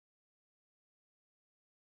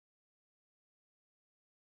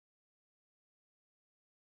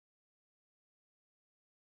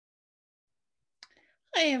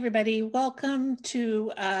Hi, everybody. Welcome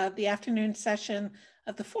to the afternoon session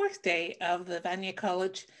of the fourth day of the Vanier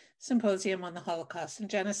College Symposium on the Holocaust and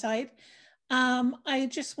Genocide. I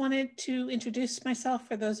just wanted to introduce myself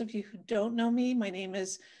for those of you who don't know me. My name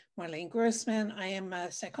is Marlene Grossman. I am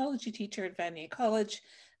a psychology teacher at Vanier College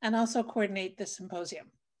and also coordinate the symposium.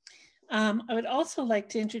 I would also like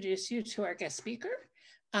to introduce you to our guest speaker.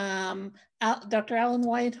 Dr. Allan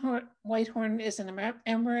Whitehorn is an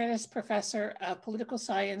emeritus professor of political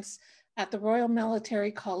science at the Royal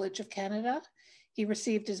Military College of Canada. He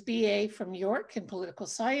received his BA from York in political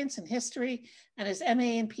science and history and his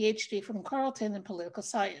MA and PhD from Carleton in political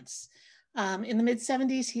science. In the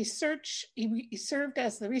mid-70s, he served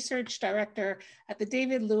as the research director at the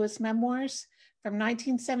David Lewis Memoirs. From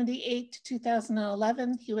 1978 to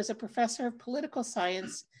 2011, he was a professor of political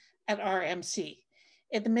science at RMC.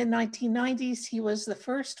 In the mid-1990s, he was the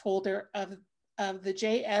first holder of the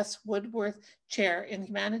J.S. Woodworth Chair in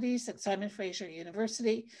Humanities at Simon Fraser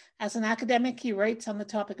University. As an academic, he writes on the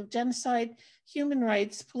topic of genocide, human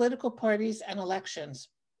rights, political parties, and elections.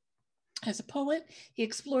 As a poet, he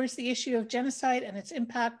explores the issue of genocide and its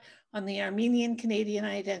impact on the Armenian Canadian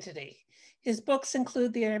identity. His books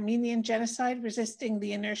include The Armenian Genocide, Resisting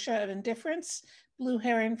the Inertia of Indifference, Blue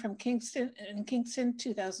Heron from Kingston,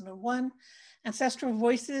 2001, Ancestral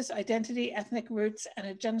Voices, Identity, Ethnic Roots, and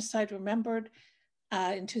a Genocide Remembered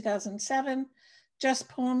in 2007, Just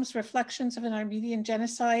Poems, Reflections of an Armenian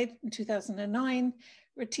Genocide in 2009,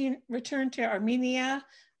 Return to Armenia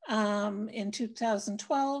in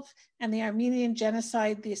 2012, and The Armenian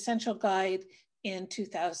Genocide, The Essential Guide in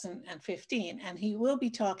 2015. And he will be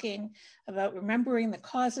talking about remembering the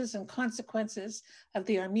causes and consequences of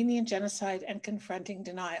the Armenian genocide and confronting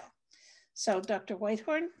denial. So Dr.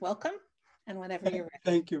 Whitehorn, welcome. And whenever you're ready.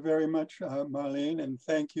 Thank you very much, Marlene, and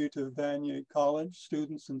thank you to Vanier College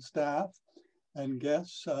students and staff and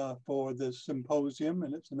guests for this symposium,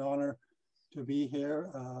 and it's an honor to be here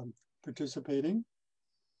participating.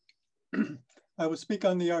 I will speak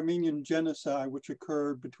on the Armenian genocide, which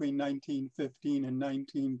occurred between 1915 and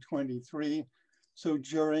 1923, so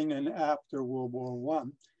during and after World War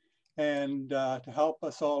I. And to help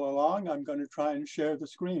us all along, I'm going to try and share the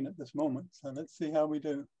screen at this moment. So let's see how we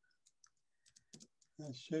do.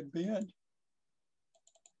 That should be it.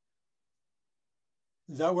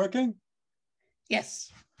 Is that working?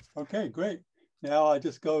 Yes. Okay, great. Now I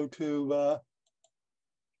just go to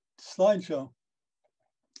slideshow.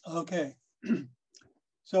 Okay.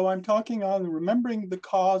 So I'm talking on remembering the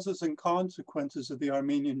causes and consequences of the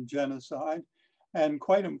Armenian genocide, and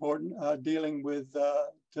quite important, dealing with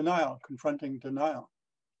denial, confronting denial.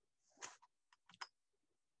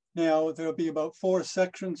 Now, there'll be about 4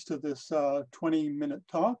 sections to this 20-minute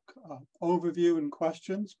talk, overview and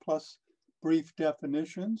questions, plus brief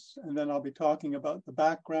definitions. And then I'll be talking about the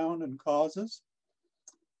background and causes.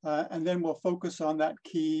 And then we'll focus on that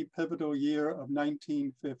key pivotal year of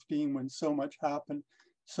 1915 when so much happened,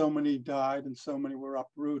 so many died, and so many were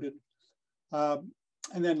uprooted. And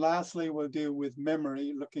then lastly, we'll deal with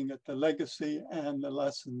memory, looking at the legacy and the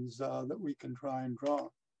lessons that we can try and draw.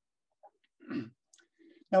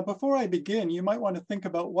 Now, before I begin, you might want to think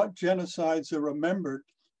about what genocides are remembered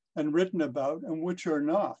and written about and which are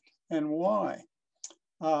not, and why.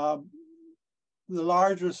 The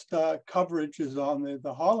largest coverage is on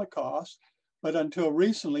the Holocaust, but until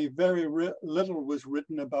recently, very little was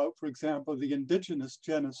written about, for example, the indigenous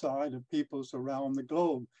genocide of peoples around the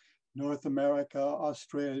globe, North America,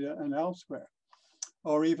 Australia, and elsewhere,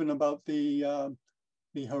 or even about the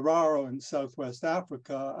Herero in Southwest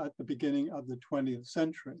Africa at the beginning of the 20th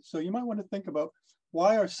century. So you might want to think about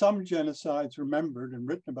why are some genocides remembered and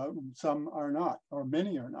written about and some are not, or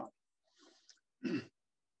many are not.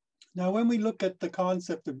 Now, when we look at the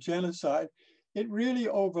concept of genocide, it really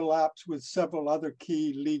overlaps with several other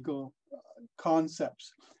key legal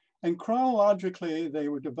concepts. And chronologically, they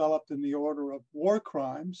were developed in the order of war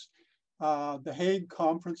crimes. The Hague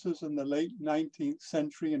Conferences in the late 19th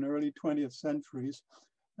century and early 20th centuries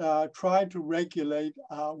tried to regulate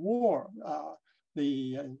war.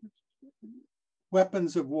 The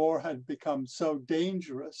weapons of war had become so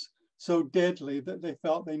dangerous, so deadly, that they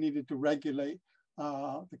felt they needed to regulate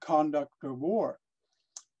the conduct of war.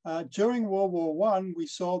 During World War I, we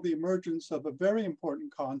saw the emergence of a very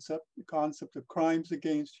important concept, the concept of crimes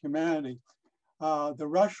against humanity. The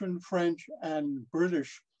Russian, French, and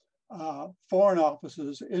British foreign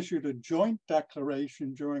officers issued a joint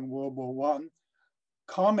declaration during World War I,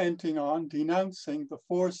 commenting on, denouncing the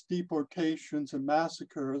forced deportations and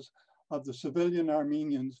massacres of the civilian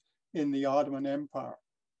Armenians in the Ottoman Empire.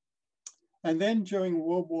 And then during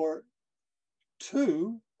World War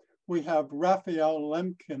II, we have Raphael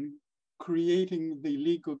Lemkin creating the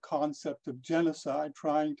legal concept of genocide,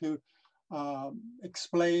 trying to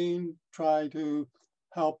explain, try to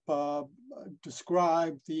help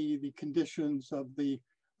describe the conditions of the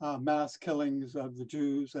mass killings of the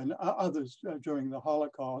Jews and others during the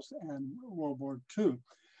Holocaust and World War II.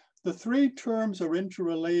 The three terms are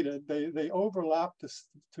interrelated. They overlap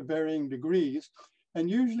to varying degrees, and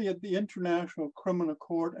usually at the International Criminal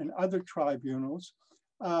Court and other tribunals,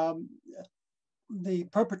 the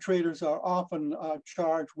perpetrators are often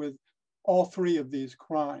charged with all three of these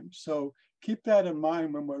crimes. So keep that in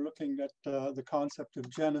mind when we're looking at the concept of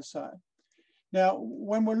genocide. Now,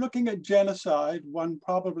 when we're looking at genocide, one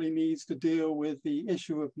probably needs to deal with the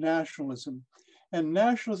issue of nationalism. And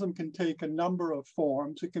nationalism can take a number of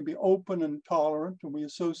forms. It can be open and tolerant, and we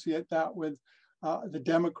associate that with the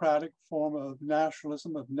democratic form of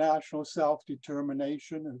nationalism, of national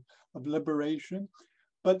self-determination, of liberation.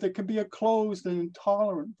 But there can be a closed and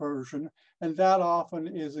intolerant version, and that often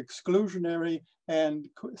is exclusionary and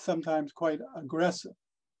sometimes quite aggressive.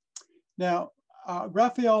 Now,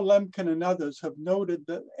 Raphael Lemkin and others have noted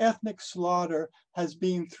that ethnic slaughter has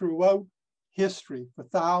been throughout history for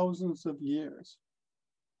thousands of years.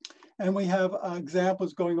 And we have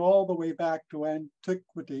examples going all the way back to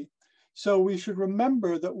antiquity. So we should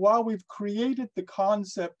remember that while we've created the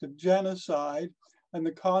concept of genocide and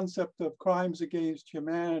the concept of crimes against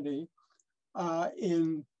humanity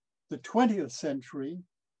in the 20th century,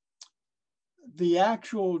 the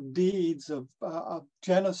actual deeds of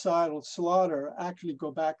genocidal slaughter actually go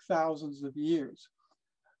back thousands of years.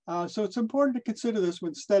 So it's important to consider this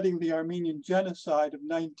when studying the Armenian genocide of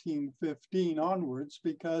 1915 onwards,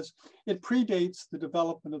 because it predates the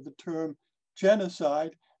development of the term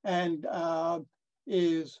genocide and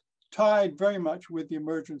is tied very much with the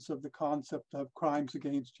emergence of the concept of crimes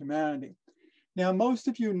against humanity. Now, most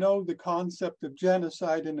of you know the concept of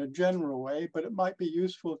genocide in a general way, but it might be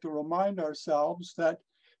useful to remind ourselves that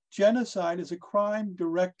genocide is a crime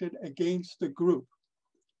directed against a group.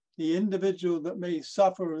 The individual that may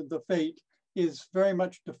suffer the fate is very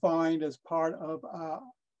much defined as part of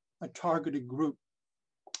a targeted group.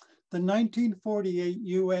 The 1948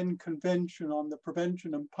 UN Convention on the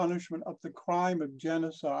Prevention and Punishment of the Crime of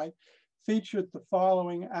Genocide featured the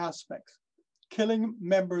following aspects: killing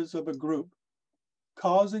members of a group,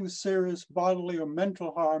 causing serious bodily or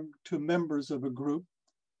mental harm to members of a group,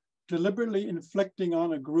 deliberately inflicting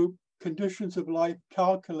on a group conditions of life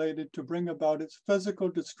calculated to bring about its physical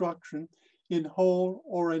destruction in whole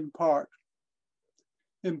or in part,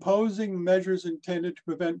 imposing measures intended to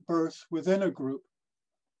prevent births within a group,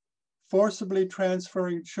 forcibly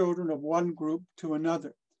transferring children of one group to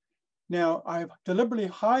another. Now, I've deliberately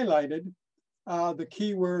highlighted the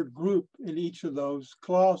keyword group in each of those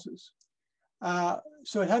clauses.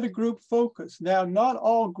 So it had a group focus. Now, not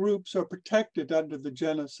all groups are protected under the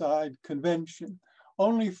Genocide Convention.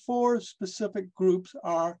 Only 4 specific groups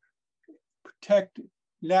are protected: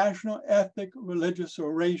 national, ethnic, religious,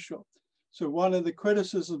 or racial. So one of the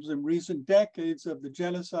criticisms in recent decades of the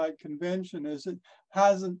Genocide Convention is it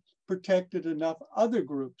hasn't protected enough other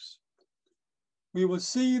groups. We will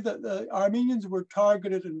see that the Armenians were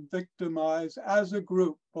targeted and victimized as a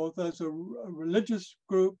group, both as a religious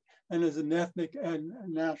group and as an ethnic and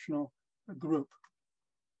national group.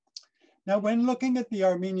 Now, when looking at the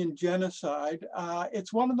Armenian genocide,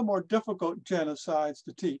 it's one of the more difficult genocides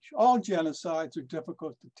to teach. All genocides are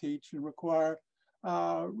difficult to teach and require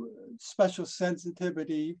special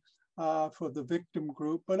sensitivity for the victim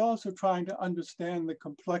group, but also trying to understand the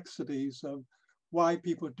complexities of why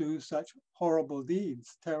people do such horrible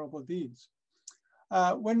deeds, terrible deeds.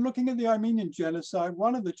 When looking at the Armenian genocide,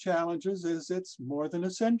 one of the challenges is it's more than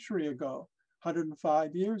a century ago,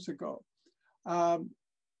 105 years ago.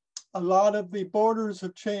 A lot of the borders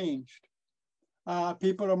have changed.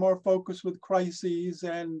 People are more focused with crises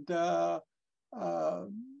and the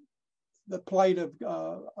plight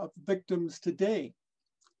of victims today.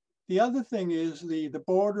 The other thing is the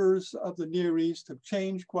borders of the Near East have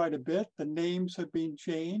changed quite a bit. The names have been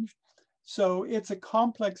changed. So it's a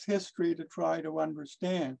complex history to try to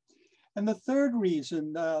understand. And the third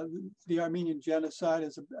reason the Armenian genocide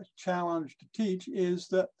is a challenge to teach is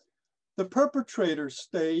that the perpetrator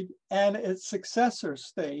state and its successor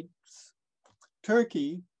states,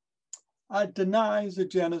 Turkey, denies a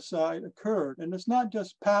genocide occurred. And it's not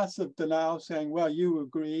just passive denial saying, well, you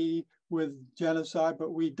agree with genocide,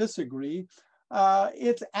 but we disagree.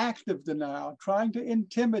 It's active denial, trying to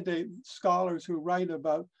intimidate scholars who write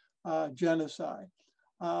about genocide,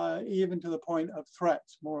 even to the point of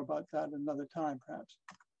threats. More about that another time, perhaps.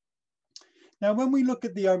 Now, when we look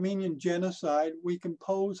at the Armenian genocide, we can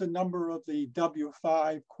pose a number of the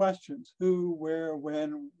W5 questions: who, where,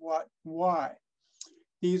 when, what, why.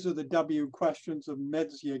 These are the W questions of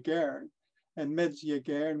Medziegerin. And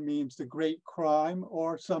Medziegerin means the great crime,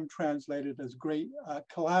 or some translate it as great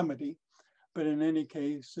calamity. But in any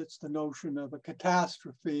case, it's the notion of a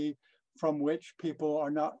catastrophe from which people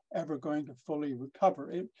are not ever going to fully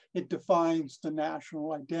recover. It defines the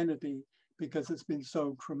national identity because it's been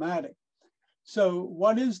so traumatic. So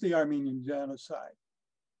what is the Armenian genocide?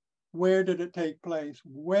 Where did it take place?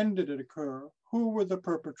 When did it occur? Who were the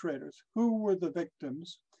perpetrators? Who were the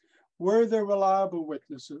victims? Were there reliable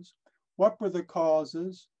witnesses? What were the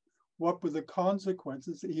causes? What were the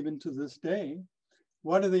consequences, even to this day?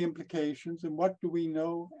 What are the implications, and what do we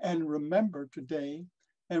know and remember today?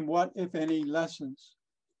 And what, if any, lessons?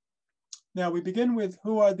 Now we begin with,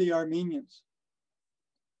 who are the Armenians?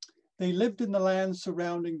 They lived in the lands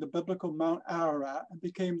surrounding the biblical Mount Ararat and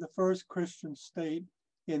became the first Christian state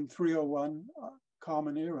in 301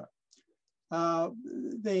 Common Era.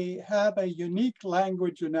 They have a unique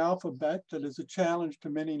language and alphabet that is a challenge to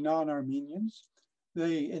many non-Armenians.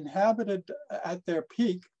 They inhabited at their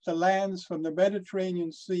peak the lands from the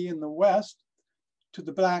Mediterranean Sea in the west to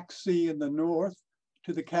the Black Sea in the north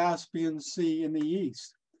to the Caspian Sea in the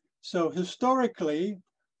east. So historically,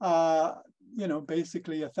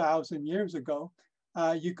 basically 1,000 years ago,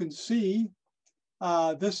 you can see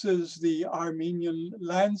this is the Armenian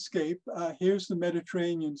landscape. Here's the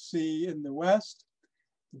Mediterranean Sea in the west,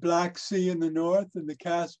 the Black Sea in the north, and the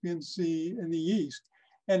Caspian Sea in the east.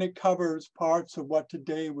 And it covers parts of what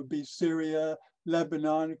today would be Syria,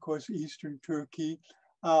 Lebanon, of course, Eastern Turkey,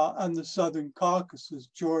 and the Southern Caucasus,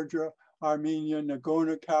 Georgia, Armenia,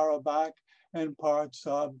 Nagorno-Karabakh, and parts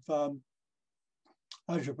of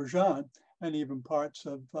Azerbaijan, and even parts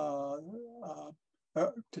of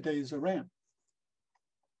today's Iran.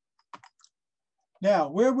 Now,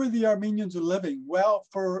 where were the Armenians living? Well,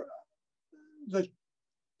 for the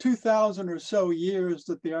 2,000 or so years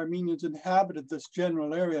that the Armenians inhabited this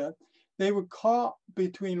general area, they were caught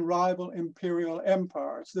between rival imperial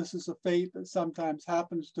empires. This is a fate that sometimes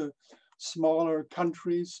happens to smaller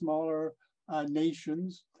countries, smaller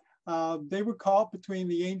nations. They were caught between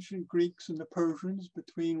the ancient Greeks and the Persians,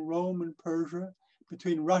 between Rome and Persia,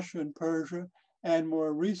 between Russia and Persia, and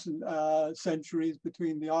more recent centuries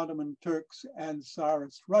between the Ottoman Turks and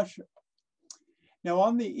Tsarist Russia. Now,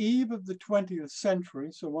 on the eve of the 20th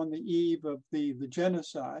century, so on the eve of the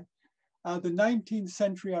genocide, the 19th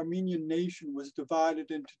century Armenian nation was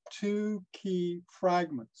divided into two key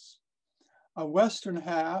fragments. A western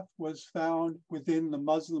half was found within the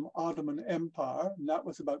Muslim Ottoman Empire, and that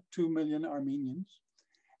was about 2 million Armenians.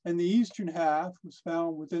 And the eastern half was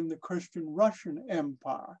found within the Christian Russian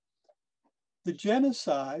Empire. The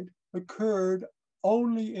genocide occurred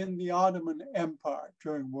only in the Ottoman Empire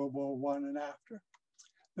during World War I and after,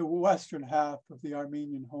 the western half of the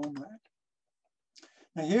Armenian homeland.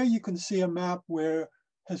 Now here you can see a map where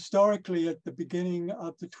historically at the beginning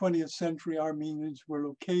of the 20th century Armenians were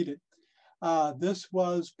located. This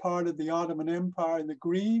was part of the Ottoman Empire, and the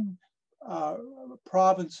green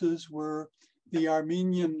provinces were the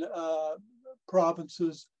Armenian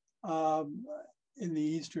provinces in the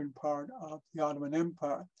eastern part of the Ottoman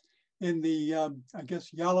Empire. In the, I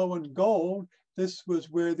guess, yellow and gold, this was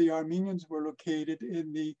where the Armenians were located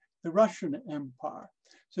in the Russian Empire.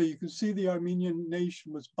 So you can see the Armenian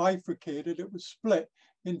nation was bifurcated. It was split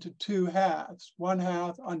into two halves, one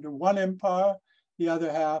half under one empire, the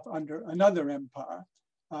other half under another empire.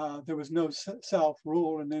 There was no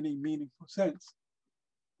self-rule in any meaningful sense.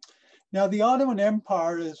 Now, the Ottoman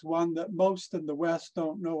Empire is one that most in the West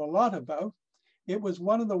don't know a lot about. It was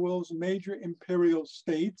one of the world's major imperial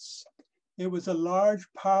states. It was a large,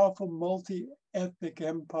 powerful, multi-ethnic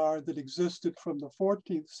empire that existed from the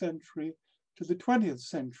 14th century to the 20th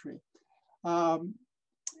century. And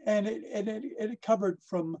it covered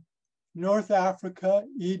from North Africa,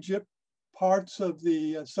 Egypt, parts of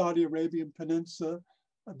the Saudi Arabian Peninsula,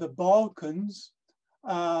 the Balkans,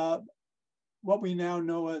 what we now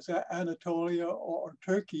know as Anatolia or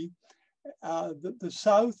Turkey, the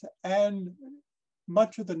South, and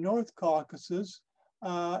much of the North Caucasus,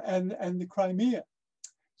 and the Crimea.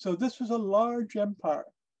 So this was a large empire.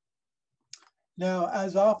 Now,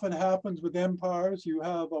 as often happens with empires, you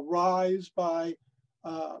have a rise by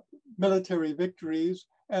military victories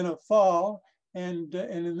and a fall. And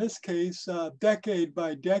in this case, decade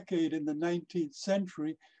by decade in the 19th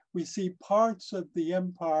century, we see parts of the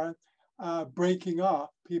empire breaking off,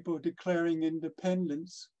 people declaring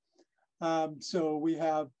independence. So we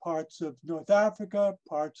have parts of North Africa,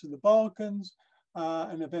 parts of the Balkans,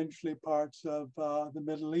 and eventually parts of the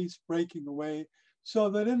Middle East breaking away, so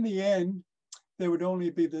that in the end, there would only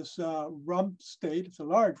be this rump state. It's a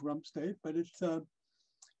large rump state, but it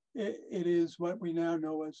is what we now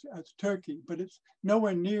know as Turkey, but it's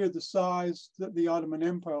nowhere near the size that the Ottoman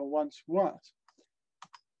Empire once was.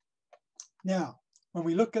 Now, when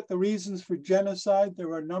we look at the reasons for genocide, there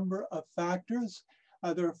are a number of factors.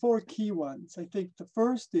 There are four key ones. I think the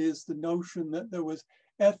first is the notion that there was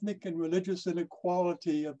ethnic and religious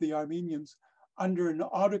inequality of the Armenians under an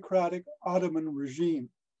autocratic Ottoman regime.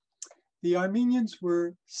 The Armenians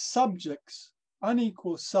were subjects,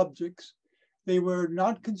 unequal subjects. They were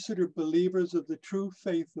not considered believers of the true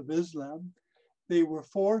faith of Islam. They were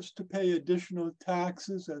forced to pay additional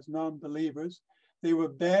taxes as non-believers. They were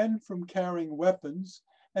banned from carrying weapons,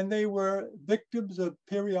 and they were victims of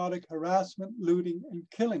periodic harassment, looting, and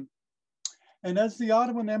killing. And as the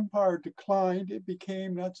Ottoman Empire declined, it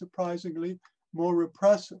became, not surprisingly, more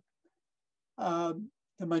repressive.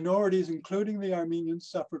 The minorities, including the Armenians,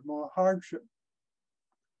 suffered more hardship.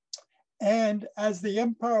 And as the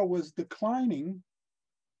empire was declining,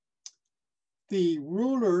 the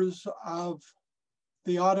rulers of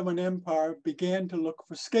the Ottoman Empire began to look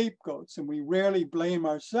for scapegoats, and we rarely blame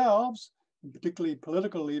ourselves, and particularly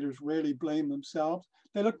political leaders rarely blame themselves.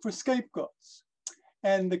 They look for scapegoats.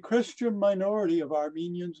 And the Christian minority of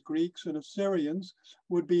Armenians, Greeks, and Assyrians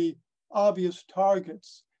would be obvious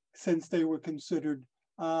targets since they were considered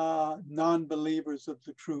non-believers of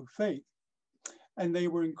the true faith. And they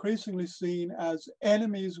were increasingly seen as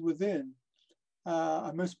enemies within,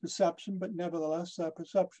 a misperception, but nevertheless a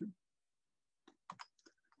perception.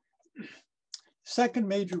 Second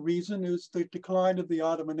major reason is the decline of the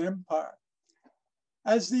Ottoman Empire.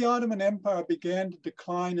 As the Ottoman Empire began to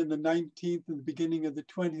decline in the 19th and the beginning of the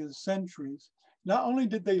 20th centuries, not only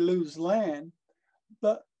did they lose land,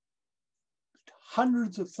 but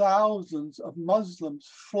hundreds of thousands of Muslims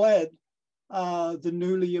fled the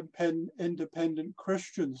newly independent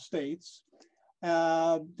Christian states.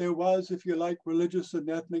 There was, if you like, religious and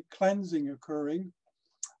ethnic cleansing occurring.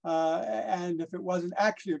 And if it wasn't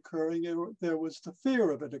actually occurring, there was the fear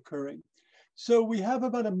of it occurring. So we have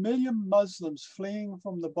about 1 million Muslims fleeing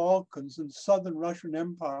from the Balkans and southern Russian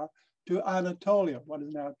Empire to Anatolia, what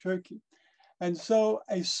is now Turkey. And so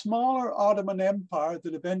a smaller Ottoman Empire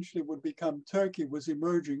that eventually would become Turkey was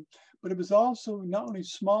emerging, but it was also not only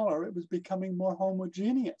smaller, it was becoming more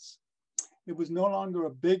homogeneous. It was no longer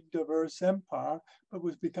a big, diverse empire, but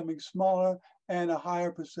was becoming smaller and a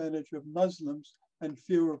higher percentage of Muslims and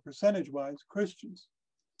fewer percentage-wise Christians.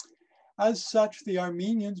 As such, the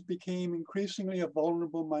Armenians became increasingly a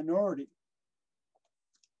vulnerable minority.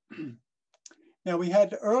 Now, we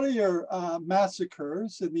had earlier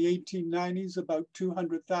massacres in the 1890s. About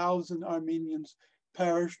 200,000 Armenians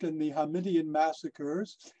perished in the Hamidian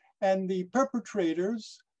massacres, and the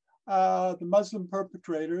perpetrators, the Muslim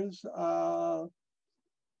perpetrators,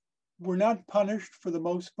 were not punished for the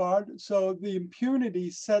most part. So the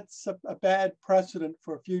impunity sets a bad precedent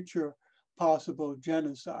for future possible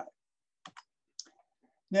genocide.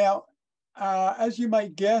 Now, as you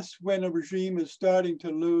might guess, when a regime is starting to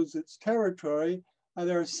lose its territory,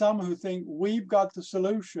 there are some who think we've got the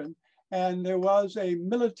solution. And there was a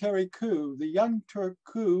military coup. The Young Turk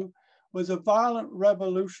coup was a violent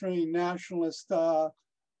revolutionary nationalist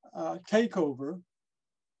takeover.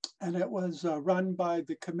 And it was run by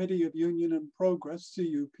the Committee of Union and Progress,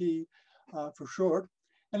 CUP for short.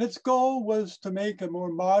 And its goal was to make a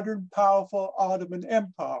more modern, powerful Ottoman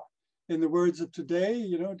Empire. In the words of today,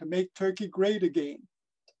 to make Turkey great again.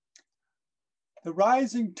 The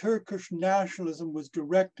rising Turkish nationalism was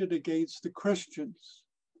directed against the Christians,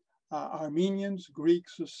 Armenians,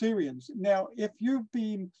 Greeks, Assyrians. Now, if you've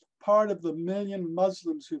been part of the 1 million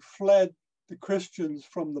Muslims who fled the Christians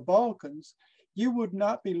from the Balkans, you would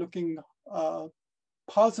not be looking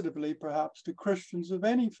positively, perhaps, to Christians of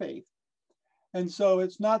any faith. And so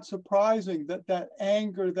it's not surprising that that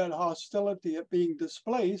anger, that hostility at being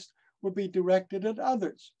displaced would be directed at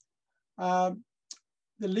others. The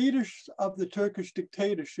leaders of the Turkish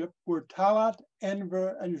dictatorship were Talat,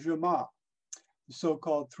 Enver, and Cemal, the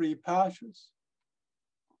so-called three pashas.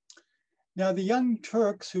 Now, the Young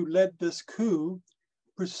Turks who led this coup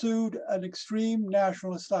pursued an extreme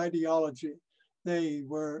nationalist ideology. They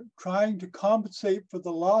were trying to compensate for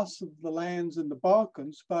the loss of the lands in the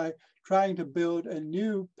Balkans by trying to build a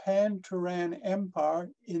new pan-Turan empire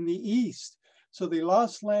in the east. So they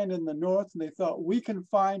lost land in the north, and they thought, we can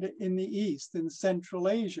find it in the east, in Central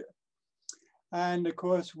Asia. And of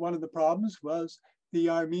course, one of the problems was the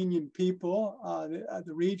Armenian people,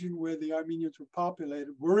 the region where the Armenians were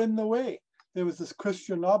populated, were in the way. There was this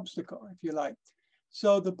Christian obstacle, if you like.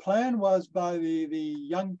 So the plan was by the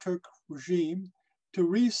Young Turk regime to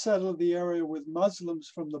resettle the area with Muslims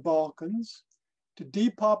from the Balkans, to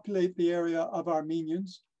depopulate the area of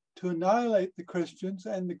Armenians, to annihilate the Christians,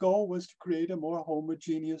 and the goal was to create a more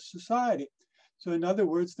homogeneous society. So in other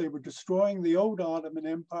words, they were destroying the old Ottoman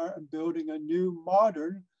Empire and building a new,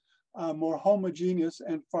 modern, more homogeneous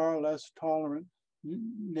and far less tolerant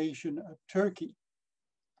nation of Turkey.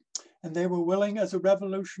 And they were willing as a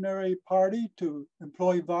revolutionary party to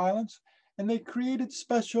employ violence, and they created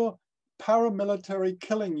special paramilitary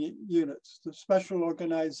killing units, the special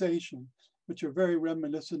organization, which are very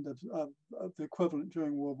reminiscent of the equivalent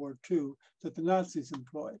during World War II that the Nazis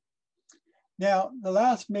employed. Now, the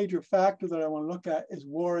last major factor that I want to look at is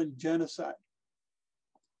war and genocide.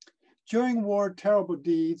 During war, terrible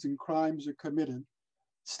deeds and crimes are committed.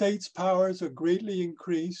 States' powers are greatly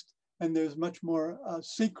increased, and there's much more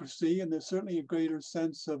secrecy, and there's certainly a greater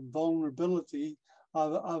sense of vulnerability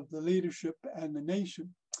of the leadership and the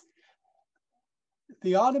nation.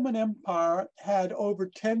 The Ottoman Empire had over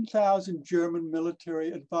 10,000 German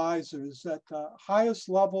military advisors at the highest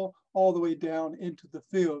level all the way down into the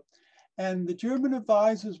field. And the German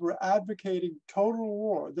advisors were advocating total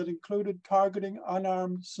war that included targeting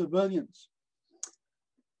unarmed civilians.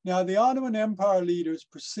 Now, the Ottoman Empire leaders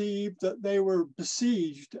perceived that they were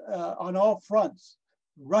besieged on all fronts.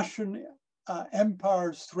 Russian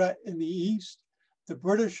Empire's threat in the east, the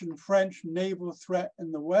British and French naval threat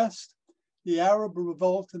in the west, the Arab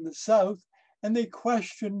revolt in the south, and they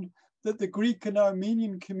questioned that the Greek and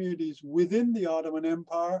Armenian communities within the Ottoman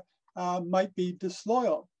Empire might be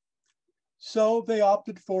disloyal. So they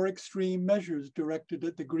opted for extreme measures directed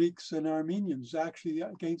at the Greeks and Armenians. Actually,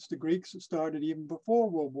 against the Greeks, it started even before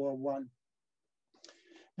World War I.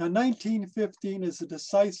 Now, 1915 is a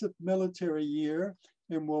decisive military year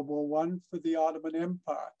in World War I for the Ottoman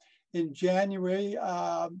Empire. In January,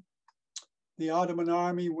 the Ottoman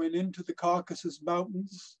army went into the Caucasus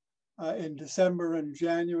Mountains in December and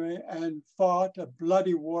January and fought a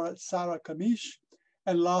bloody war at Sarıkamış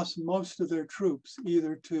and lost most of their troops,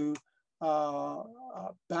 either to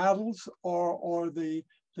battles or the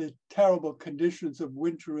terrible conditions of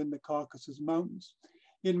winter in the Caucasus Mountains.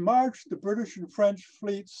 In March, the British and French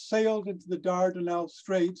fleets sailed into the Dardanelles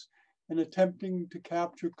Straits in attempting to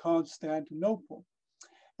capture Constantinople.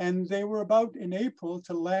 And they were about in April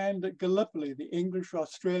to land at Gallipoli. The English,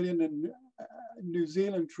 Australian, and New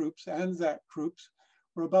Zealand troops, Anzac troops,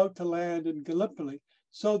 were about to land in Gallipoli.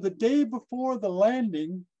 So the day before the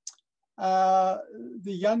landing, the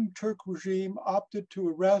Young Turk regime opted to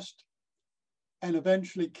arrest and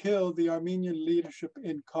eventually kill the Armenian leadership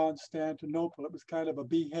in Constantinople. It was kind of a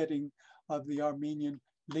beheading of the Armenian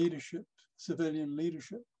leadership, civilian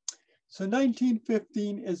leadership. So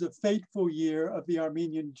 1915 is a fateful year of the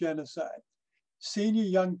Armenian genocide. Senior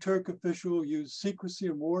Young Turk officials used secrecy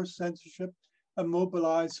and war censorship and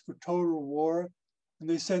mobilized for total war, and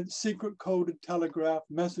they sent secret coded telegraph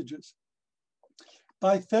messages.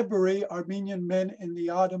 By February, Armenian men in the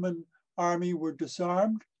Ottoman army were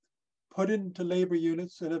disarmed, put into labor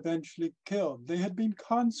units, and eventually killed. They had been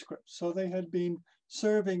conscripts, so they had been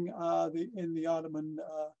serving in the Ottoman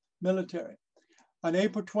military. On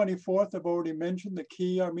April 24th, I've already mentioned, the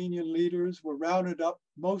key Armenian leaders were rounded up,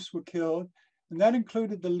 most were killed, and that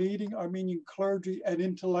included the leading Armenian clergy and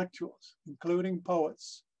intellectuals, including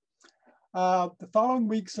poets. The following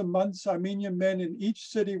weeks and months, Armenian men in each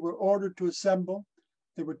city were ordered to assemble.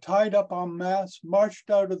 They were tied up en masse,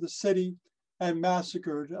 marched out of the city, and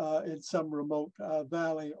massacred in some remote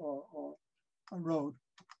valley or a road.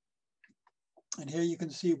 And here you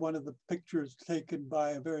can see one of the pictures taken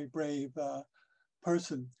by a very brave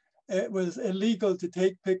person. It was illegal to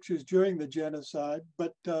take pictures during the genocide,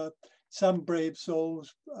 but some brave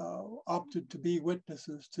souls opted to be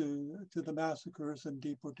witnesses to the massacres and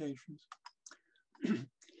deportations.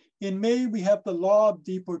 In May, we have the law of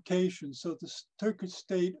deportation. So the Turkish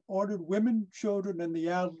state ordered women, children, and the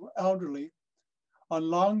elderly on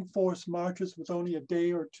long forced marches with only a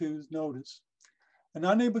day or two's notice. And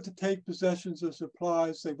unable to take possessions of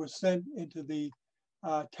supplies, they were sent into the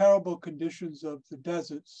terrible conditions of the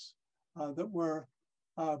deserts that were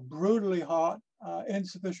brutally hot,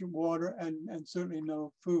 insufficient water, and certainly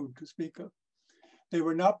no food to speak of. They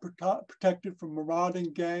were not protected from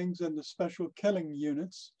marauding gangs and the special killing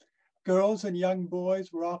units. Girls and young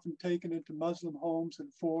boys were often taken into Muslim homes and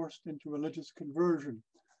forced into religious conversion.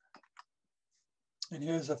 And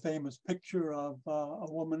here's a famous picture of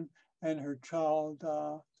a woman and her child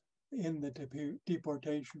in the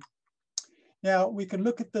deportation. Now, we can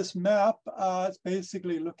look at this map. It's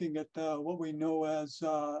basically looking at what we know as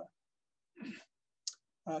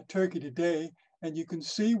Turkey today. And you can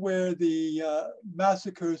see where the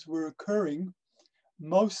massacres were occurring,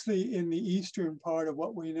 mostly in the eastern part of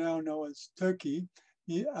what we now know as Turkey.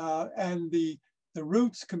 And the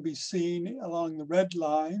routes can be seen along the red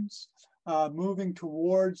lines, moving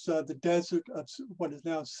towards the desert of what is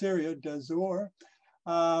now Syria, Dezor.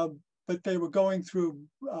 But they were going through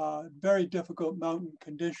very difficult mountain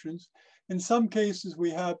conditions. In some cases, we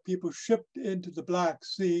have people shipped into the Black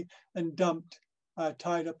Sea and dumped,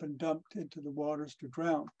 tied up and dumped into the waters to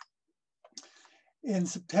drown. In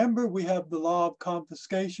September, we have the law of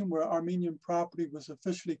confiscation, where Armenian property was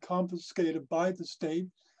officially confiscated by the state.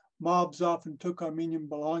 Mobs often took Armenian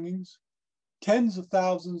belongings. Tens of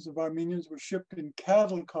thousands of Armenians were shipped in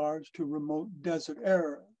cattle cars to remote desert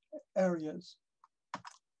areas.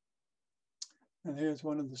 And here's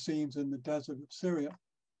one of the scenes in the desert of Syria.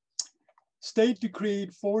 State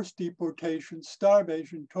decreed forced deportation,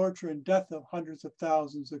 starvation, torture, and death of hundreds of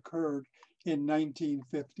thousands occurred in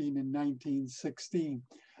 1915 and 1916.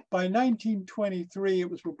 By 1923, it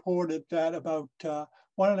was reported that about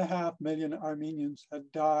 1.5 million Armenians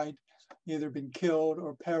had died, either been killed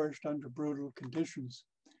or perished under brutal conditions.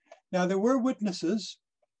 Now, there were witnesses,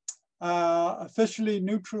 officially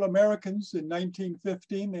neutral Americans in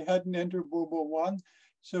 1915. They hadn't entered World War I.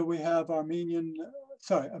 So we have American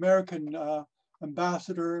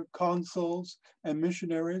ambassador, consuls, and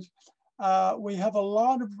missionaries. We have a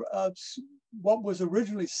lot of what was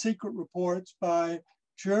originally secret reports by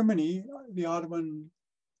Germany, the Ottoman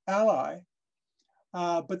ally,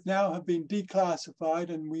 but now have been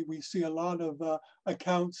declassified, and we see a lot of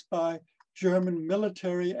accounts by German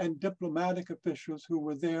military and diplomatic officials who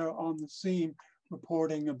were there on the scene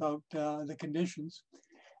reporting about the conditions.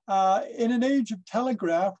 In an age of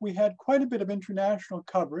telegraph, we had quite a bit of international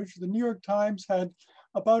coverage. The New York Times had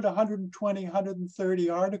about 120, 130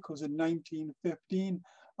 articles in 1915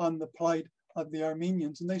 on the plight of the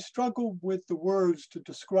Armenians, and they struggled with the words to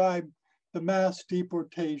describe the mass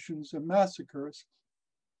deportations and massacres.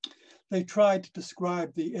 They tried to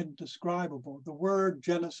describe the indescribable. The word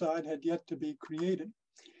genocide had yet to be created.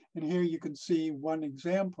 And here you can see one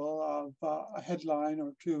example of a headline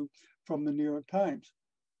or two from the New York Times.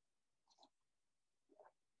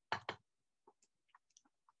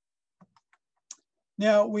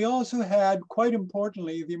 Now, we also had, quite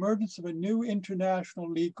importantly, the emergence of a new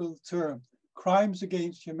international legal term, crimes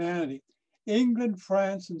against humanity. England,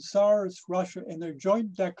 France, and Tsarist Russia, in their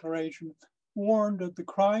joint declaration, warned of the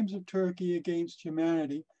crimes of Turkey against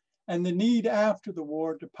humanity and the need after the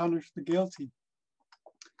war to punish the guilty.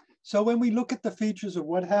 So when we look at the features of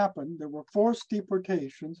what happened, there were forced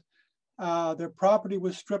deportations, their property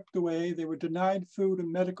was stripped away, they were denied food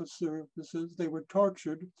and medical services, they were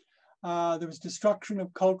tortured, there was destruction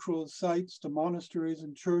of cultural sites, the monasteries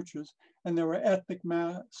and churches, and there were ethnic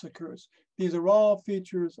massacres. These are all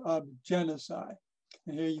features of genocide.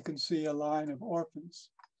 And here you can see a line of orphans.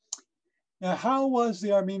 Now, how was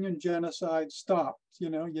the Armenian genocide stopped? You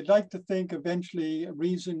know, you'd like to think eventually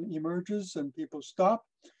reason emerges and people stop,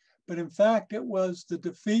 but in fact, it was the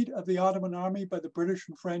defeat of the Ottoman army by the British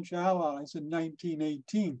and French allies in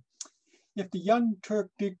 1918. If the Young Turk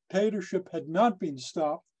dictatorship had not been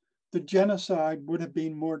stopped, the genocide would have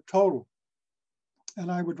been more total.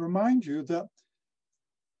 And I would remind you that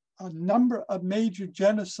a number of major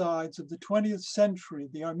genocides of the 20th century,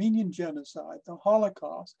 the Armenian genocide, the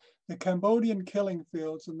Holocaust, the Cambodian killing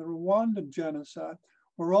fields, and the Rwandan genocide,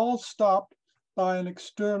 were all stopped by an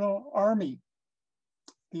external army.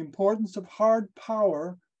 The importance of hard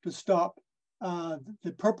power to stop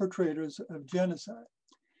the perpetrators of genocide.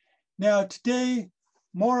 Now, today,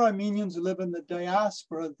 more Armenians live in the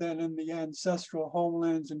diaspora than in the ancestral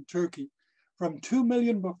homelands in Turkey. From 2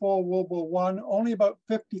 million before World War I, only about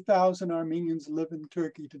 50,000 Armenians live in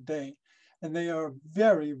Turkey today, and they are a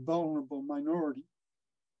very vulnerable minority.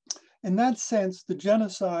 In that sense, the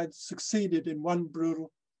genocide succeeded in one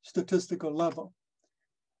brutal statistical level.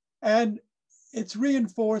 And it's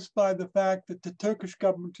reinforced by the fact that the Turkish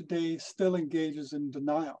government today still engages in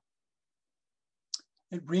denial.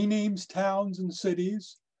 It renames towns and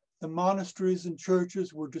cities. The monasteries and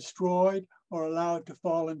churches were destroyed or allowed to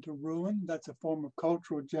fall into ruin. That's a form of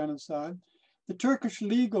cultural genocide. The Turkish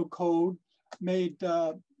legal code made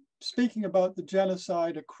speaking about the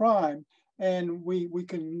genocide a crime, and we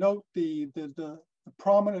can note the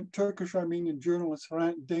prominent Turkish Armenian journalist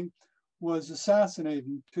Hrant Dink was assassinated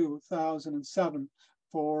in 2007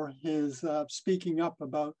 for his speaking up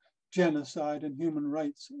about genocide and human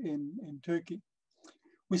rights in Turkey.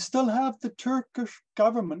 We still have the Turkish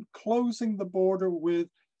government closing the border with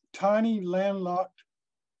tiny landlocked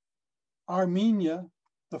Armenia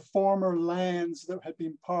the former lands that had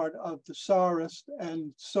been part of the Tsarist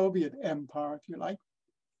and Soviet empire, if you like,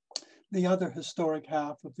 the other historic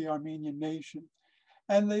half of the Armenian nation.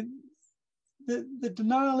 And the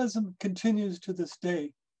denialism continues to this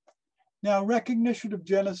day. Now, recognition of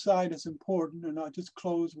genocide is important, and I'll just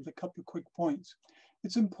close with a couple of quick points.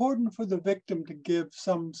 It's important for the victim to give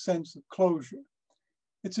some sense of closure.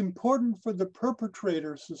 It's important for the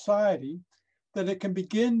perpetrator society that it can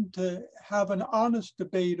begin to have an honest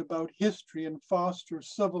debate about history and foster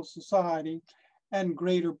civil society and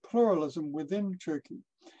greater pluralism within Turkey.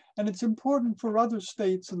 And it's important for other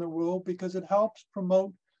states in the world because it helps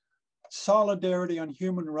promote solidarity on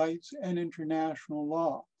human rights and international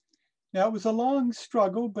law. Now, it was a long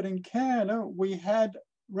struggle, but in Canada, we had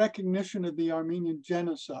recognition of the Armenian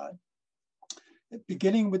genocide,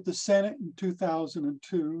 beginning with the Senate in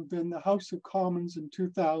 2002, then the House of Commons in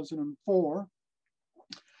 2004,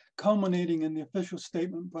 culminating in the official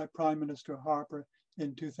statement by Prime Minister Harper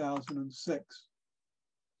in 2006.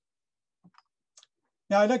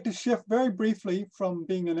 Now, I'd like to shift very briefly from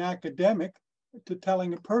being an academic to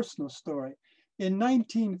telling a personal story. In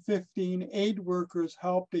 1915, aid workers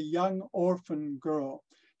helped a young orphan girl.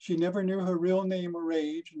 She never knew her real name or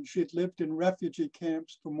age, and she had lived in refugee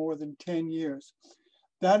camps for more than 10 years.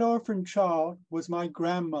 That orphan child was my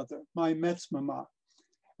grandmother, my Metzmama.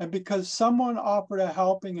 And because someone offered a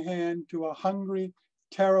helping hand to a hungry,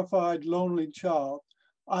 terrified, lonely child,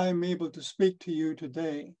 I am able to speak to you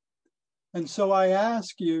today. And so I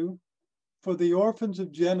ask you, for the orphans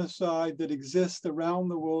of genocide that exist around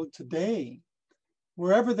the world today,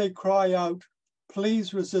 wherever they cry out,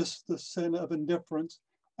 please resist the sin of indifference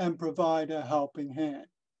and provide a helping hand.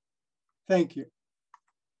 Thank you.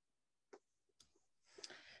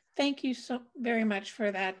 Thank you so very much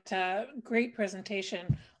for that great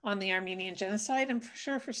presentation on the Armenian genocide. And for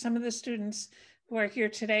sure, for some of the students who are here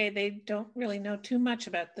today, they don't really know too much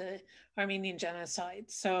about the Armenian genocide.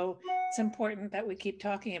 So it's important that we keep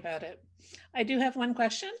talking about it. I do have one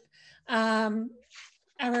question. Ara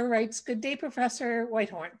writes, good day, Professor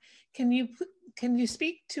Whitehorn. Can you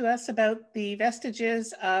speak to us about the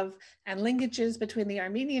vestiges of and linkages between the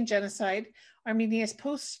Armenian genocide, Armenia's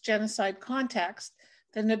post-genocide context,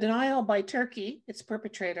 the denial by Turkey, its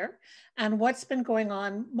perpetrator, and what's been going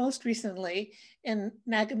on most recently in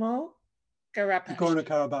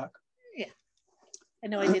Nagorno-Karabakh? Yeah, I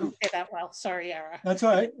know I didn't say that well. Sorry, Ara. That's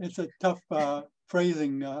all right. It's a tough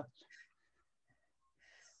phrasing.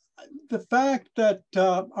 The fact that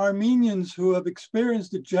Armenians who have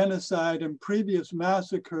experienced the genocide and previous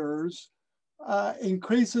massacres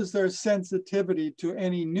increases their sensitivity to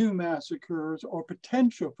any new massacres or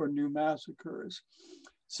potential for new massacres.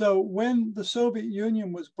 So when the Soviet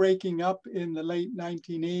Union was breaking up in the late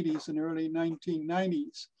 1980s and early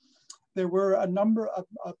 1990s, there were a number of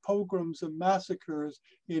pogroms and massacres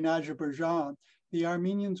in Azerbaijan. The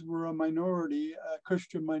Armenians were a minority, a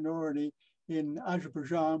Christian minority in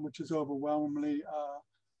Azerbaijan, which is overwhelmingly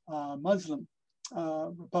Muslim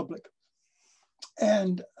republic.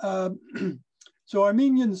 And so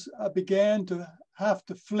Armenians began to have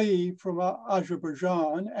to flee from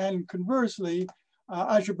Azerbaijan, and conversely,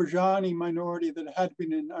 Azerbaijani minority that had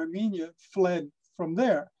been in Armenia fled from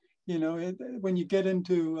there. You know, when you get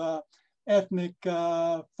into ethnic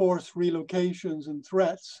forced relocations and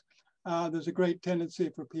threats, there's a great tendency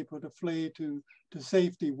for people to flee to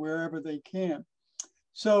safety wherever they can.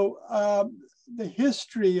 So the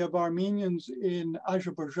history of Armenians in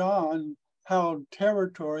Azerbaijan held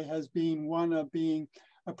territory has been one of being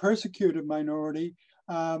a persecuted minority,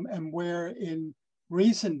 and where in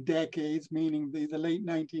recent decades, meaning the late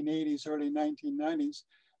 1980s, early 1990s,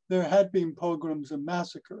 there had been pogroms and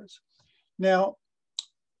massacres. Now,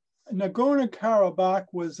 Nagorno-Karabakh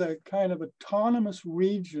was a kind of autonomous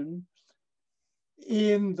region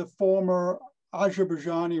in the former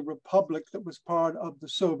Azerbaijani Republic that was part of the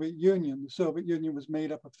Soviet Union. The Soviet Union was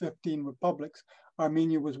made up of 15 republics.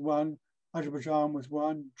 Armenia was one, Azerbaijan was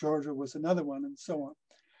one, Georgia was another one, and so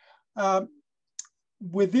on.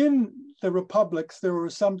 Within the republics, there were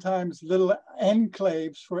sometimes little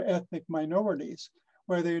enclaves for ethnic minorities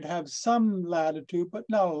where they'd have some latitude, but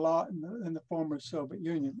not a lot in the former Soviet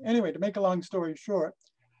Union. Anyway, to make a long story short,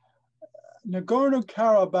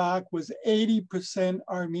 Nagorno-Karabakh was 80%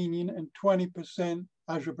 Armenian and 20%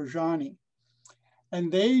 Azerbaijani.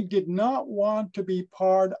 And they did not want to be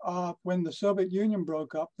part of, when the Soviet Union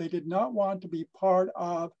broke up, they did not want to be part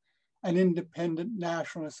of an independent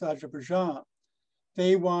nationalist Azerbaijan.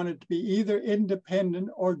 They wanted to be either independent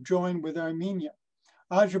or join with Armenia.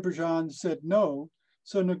 Azerbaijan said no,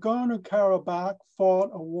 So Nagorno-Karabakh fought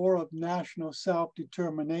a war of national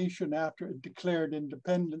self-determination after it declared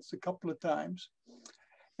independence a couple of times.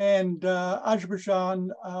 And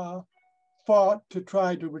Azerbaijan fought to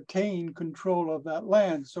try to retain control of that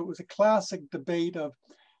land. So it was a classic debate of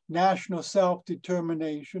national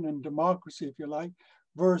self-determination and democracy, if you like,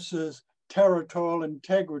 versus territorial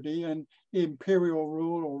integrity and imperial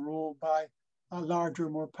rule or rule by a larger,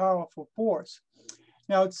 more powerful force.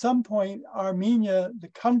 Now, at some point, Armenia, the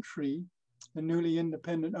country, the newly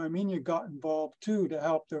independent Armenia, got involved too to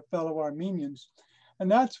help their fellow Armenians.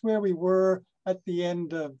 And that's where we were at the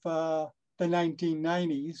end of the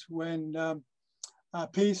 1990s when a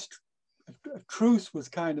truce was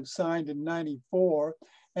kind of signed in 94.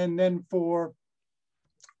 And then for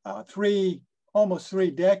almost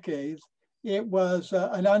three decades, it was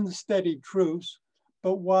an unsteady truce,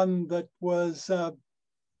 but one that was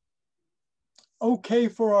okay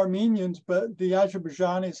for Armenians, but the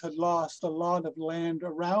Azerbaijanis had lost a lot of land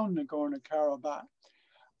around Nagorno-Karabakh.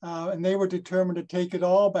 And they were determined to take it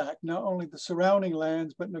all back, not only the surrounding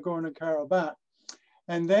lands, but Nagorno-Karabakh.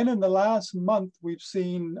 And then in the last month, we've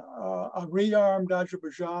seen a rearmed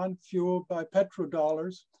Azerbaijan fueled by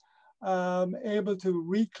petrodollars, able to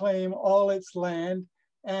reclaim all its land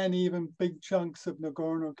and even big chunks of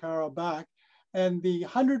Nagorno-Karabakh. And the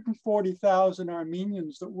 140,000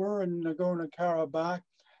 Armenians that were in Nagorno-Karabakh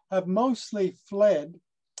have mostly fled.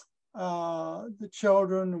 The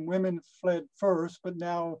children and women fled first, but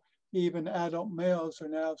now even adult males are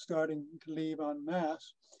now starting to leave en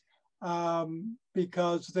masse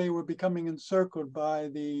because they were becoming encircled by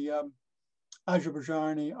the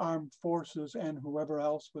Azerbaijani armed forces and whoever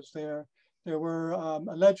else was there. There were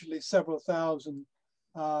allegedly several thousand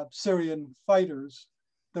Syrian fighters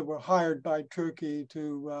that were hired by Turkey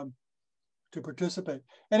to participate.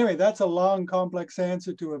 Anyway, that's a long, complex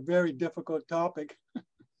answer to a very difficult topic.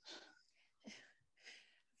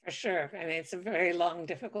 For sure. I mean, it's a very long,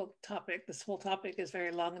 difficult topic. This whole topic is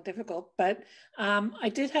very long and difficult. But I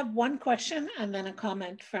did have one question and then a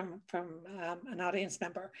comment from an audience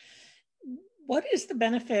member. What is the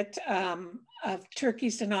benefit of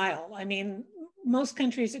Turkey's denial? I mean, most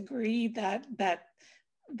countries agree that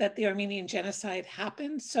the Armenian genocide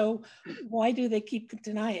happened. So why do they keep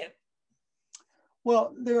denying it?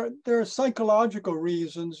 Well, there are psychological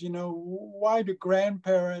reasons. You know, why do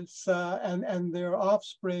grandparents and their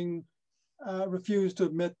offspring refuse to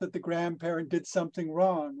admit that the grandparent did something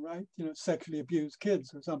wrong, right? You know, sexually abused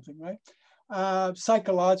kids or something, right?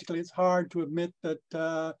 Psychologically, it's hard to admit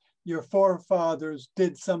that your forefathers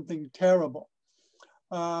did something terrible.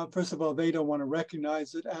 First of all, they don't want to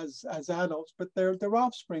recognize it as adults, but their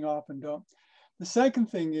offspring often don't. The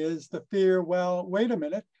second thing is the fear, well, wait a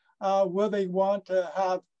minute, will they want to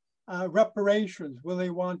have reparations? Will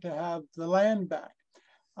they want to have the land back?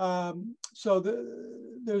 So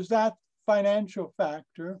there's that financial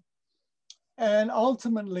factor. And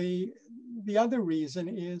ultimately, the other reason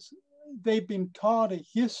is they've been taught a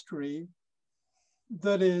history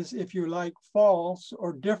that is, if you like, false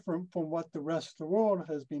or different from what the rest of the world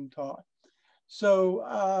has been taught.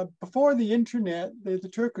 So before the internet, the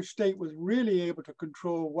Turkish state was really able to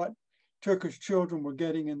control what Turkish children were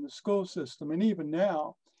getting in the school system. And even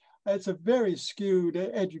now, it's a very skewed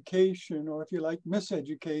education, or if you like,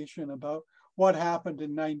 miseducation about what happened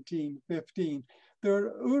in 1915. There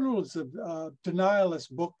are oodles of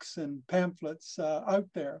denialist books and pamphlets out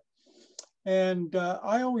there. And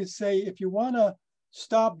I always say, if you want to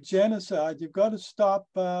stop genocide, you've got to stop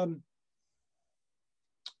the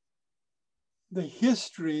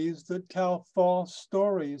histories that tell false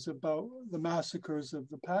stories about the massacres of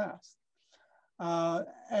the past.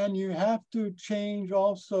 And you have to change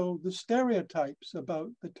also the stereotypes about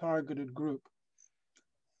the targeted group.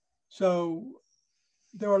 So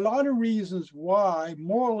there are a lot of reasons why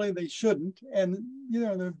morally they shouldn't. And, you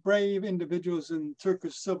know, there are brave individuals in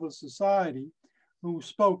Turkish civil society who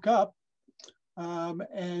spoke up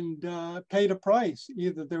and paid a price.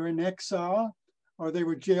 Either they're in exile or they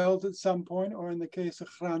were jailed at some point, or in the case of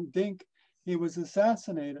Hrant Dink, he was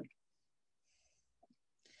assassinated.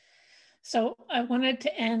 So I wanted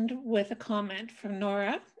to end with a comment from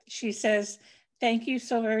Nora. She says, thank you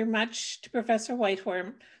so very much to Professor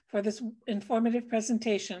Whitehorn for this informative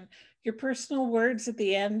presentation. Your personal words at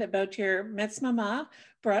the end about your Metzmama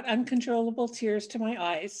brought uncontrollable tears to my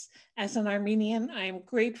eyes. As an Armenian, I am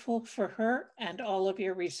grateful for her and all of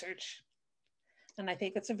your research. And I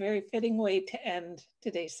think it's a very fitting way to end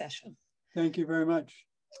today's session. Thank you very much.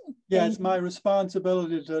 Yeah, it's my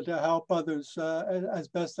responsibility to help others as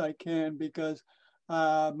best I can, because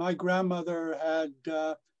my grandmother had,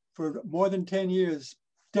 for more than 10 years,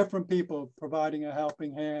 different people providing a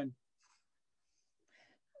helping hand.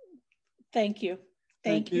 Thank you.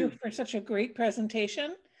 Thank you you for such a great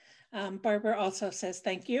presentation. Barbara also says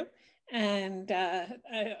thank you, and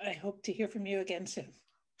I hope to hear from you again soon.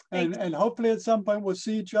 And hopefully at some point we'll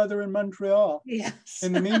see each other in Montreal. Yes.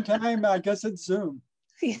 In the meantime, I guess it's Zoom.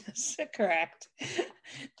 Yes, correct.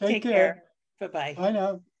 Take care. Bye-bye. Bye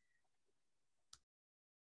now.